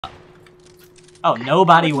Oh,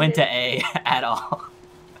 nobody went to A at all.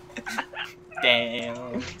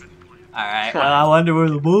 Damn. Alright, well, I wonder where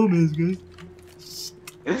the bomb is, guys.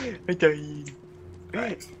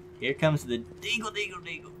 Alright, here comes the deagle.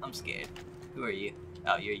 I'm scared. Who are you?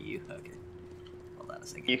 Oh, you're you. Okay. Hold on a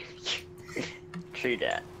second. True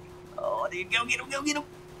that. Oh, dude, go get him!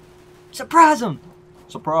 Surprise him!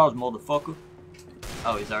 Surprise, motherfucker.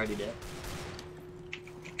 Oh, he's already dead.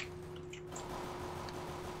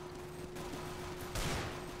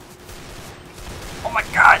 Oh my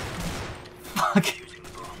god! Fuck.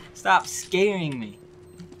 Stop scaring me.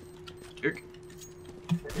 Jerk.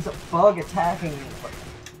 There's a bug attacking me.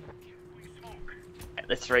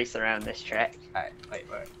 Let's race around this track. Alright, wait.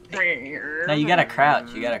 No, you gotta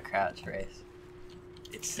crouch. Race.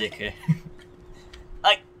 It's sicker.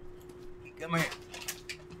 Like, come here.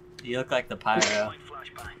 You look like the pyro.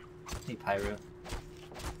 Hey, pyro.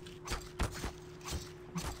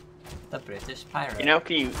 The British pyro. You know, if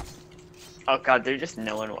you... Oh god, they're just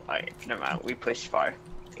knowing what... Alright, never mind. We pushed far.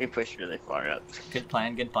 We pushed really far up. Good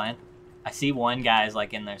plan. I see one guy is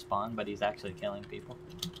like in their spawn, but he's actually killing people.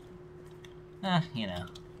 You know.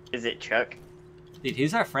 Is it Chuck? Dude,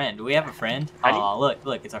 who's our friend? Do we have a friend? Oh,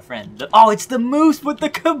 look, it's our friend. Oh, it's the moose with the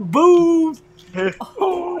kaboom!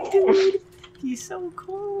 Oh, dude, he's so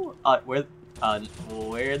cool.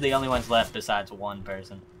 We're the only ones left besides one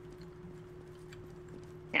person.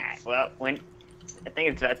 Yeah, well, I think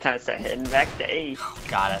it's about time to start heading back to A. Oh,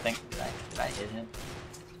 God, I think did I hit him?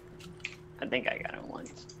 I think I got him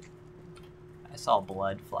once. I saw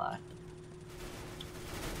blood fly.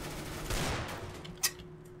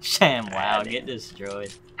 Sham, wow, get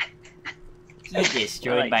destroyed. Get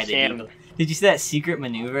destroyed by the eagle. Did you see that secret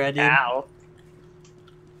maneuver I did? Ow.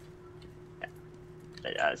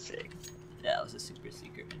 That was sick. That was a super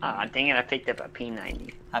secret maneuver. Aw, dang it, I picked up a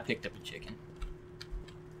P90. I picked up a chicken.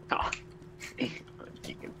 Oh.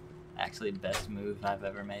 Chicken. Actually, best move I've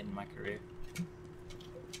ever made in my career.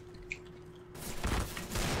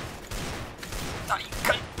 Oh, you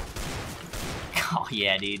cut. Oh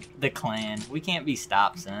yeah, dude. The clan. We can't be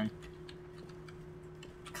stopped, son.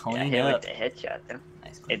 Clean Yeah, up. with the headshot though.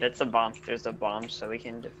 Nice. Hey, that's a bomb. There's a bomb, so we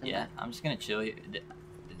can defend. Yeah, I'm just gonna chill here.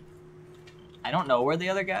 I don't know where the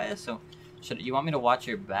other guy is, so should you want me to watch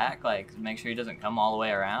your back, like make sure he doesn't come all the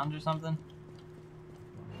way around or something?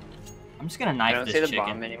 I'm just gonna knife this chicken. I don't see the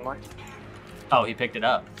bomb anymore. Oh, he picked it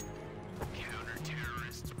up.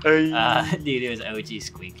 Hey. Dude, it was OG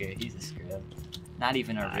Squeaker. He's a scrub. Not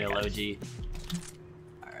even a real OG.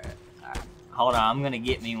 Alright. Hold on, I'm gonna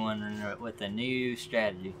get me one with a new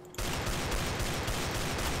strategy.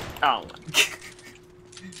 Oh.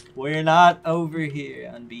 We're not over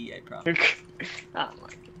here on B, I promise. Oh my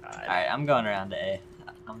god. Alright, I'm going around to A.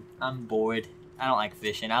 I'm bored. I don't like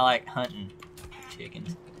fishing. I like hunting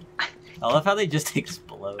chickens. I love how they just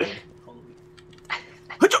explode.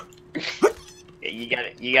 Yeah, you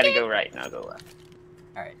gotta go right, now go left.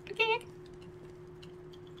 Alright.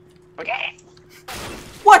 Okay.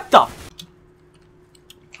 What the?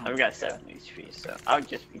 I've got 7 HP, so I'll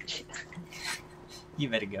just be chill. You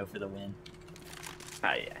better go for the win.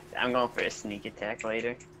 Oh yeah, I'm going for a sneak attack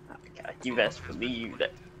later. Oh god, you best believe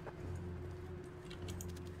that.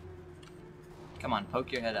 Come on,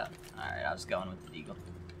 poke your head up. Alright, I was going with the eagle.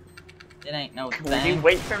 It ain't no Would thing. you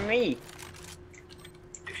wait for me?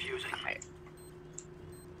 Diffusing. Right.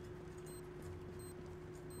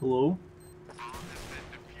 Hello?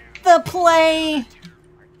 The play! I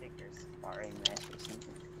think there's sparring match or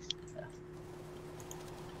something.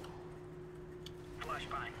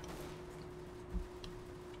 Flashbang.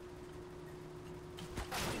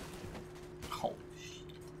 Oh, shit.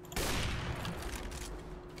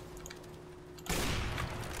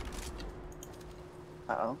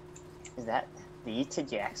 Uh-oh. Is that the to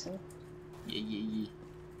Jackson? Yeah.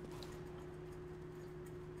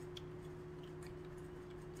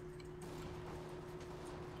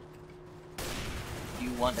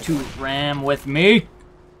 You want to ram with me?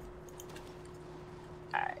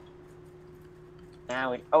 Alright.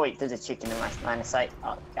 Now we... Oh wait, there's a chicken in my line of sight.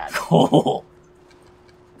 Oh god. Oh.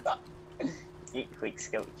 Eat quick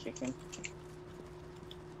scope chicken.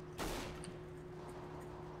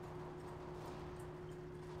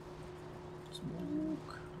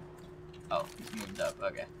 Smoke. Oh, he's moved up.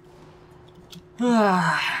 Okay.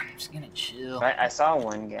 I'm just gonna chill. I saw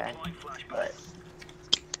one guy, but...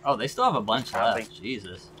 Oh, they still have a bunch Probably. left.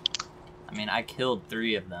 Jesus. I mean, I killed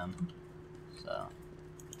 3 of them. So.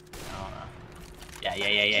 I don't know. Yeah.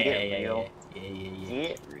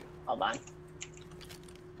 Get real. Hold on.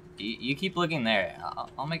 You keep looking there.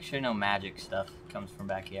 I'll make sure no magic stuff comes from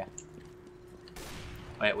back here.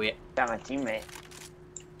 Wait. Got my teammate.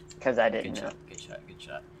 Because I didn't Good know. shot, good shot, good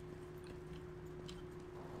shot.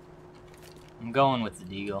 I'm going with the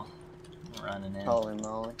deagle. I'm running in. Holy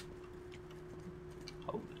moly.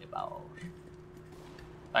 Holy balls.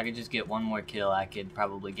 If I could just get one more kill, I could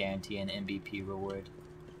probably guarantee an MVP reward.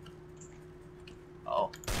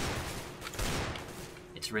 Oh.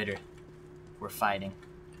 It's Ritter. We're fighting.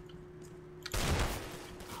 Oh,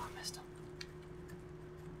 I missed him.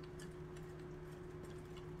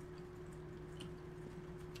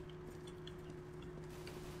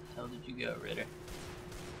 Where the hell did you go, Ritter?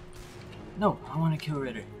 No, I want to kill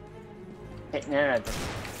Ritter. No.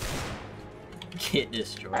 Get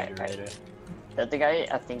destroyed, Alright. Ritter. The other guy,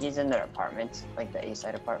 I think he's in their apartment, like the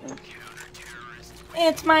A-side apartment.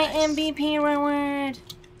 It's my MVP reward.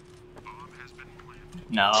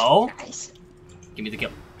 No. Nice. Give me the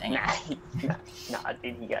kill. Dang it. Nah,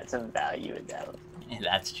 dude, he got some value in that one. Yeah,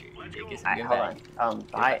 that's true. You did get some Alright, good hold value.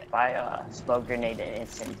 on. Buy a smoke grenade and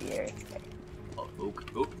incendiary. Okay.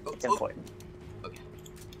 Oh, It's important. Okay.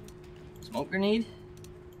 Smoke grenade.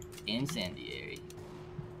 Incendiary.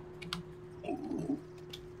 Ooh.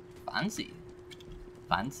 Fancy.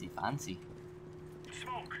 Fancy.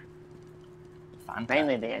 Smoke. Fanta.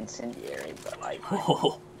 Mainly the incendiary, but like,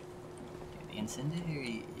 Oh. The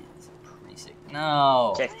incendiary is pretty sick.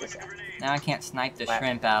 No. check this out. Now I can't snipe the What?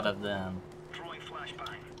 shrimp out of them. Throwing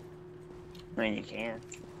flashbang. I mean, you can.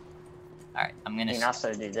 Alright, I'm You gonna... can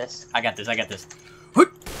also do this. I got this.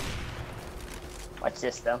 Watch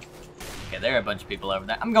this, though. Okay, there are a bunch of people over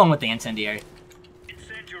there. I'm going with the incendiary.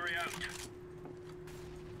 Incendiary out.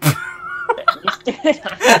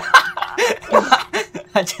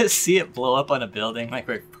 I just see it blow up on a building like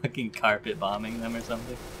we're fucking carpet bombing them or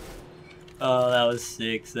something. Oh, that was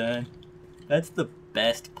sick, son. That's the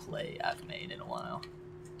best play I've made in a while.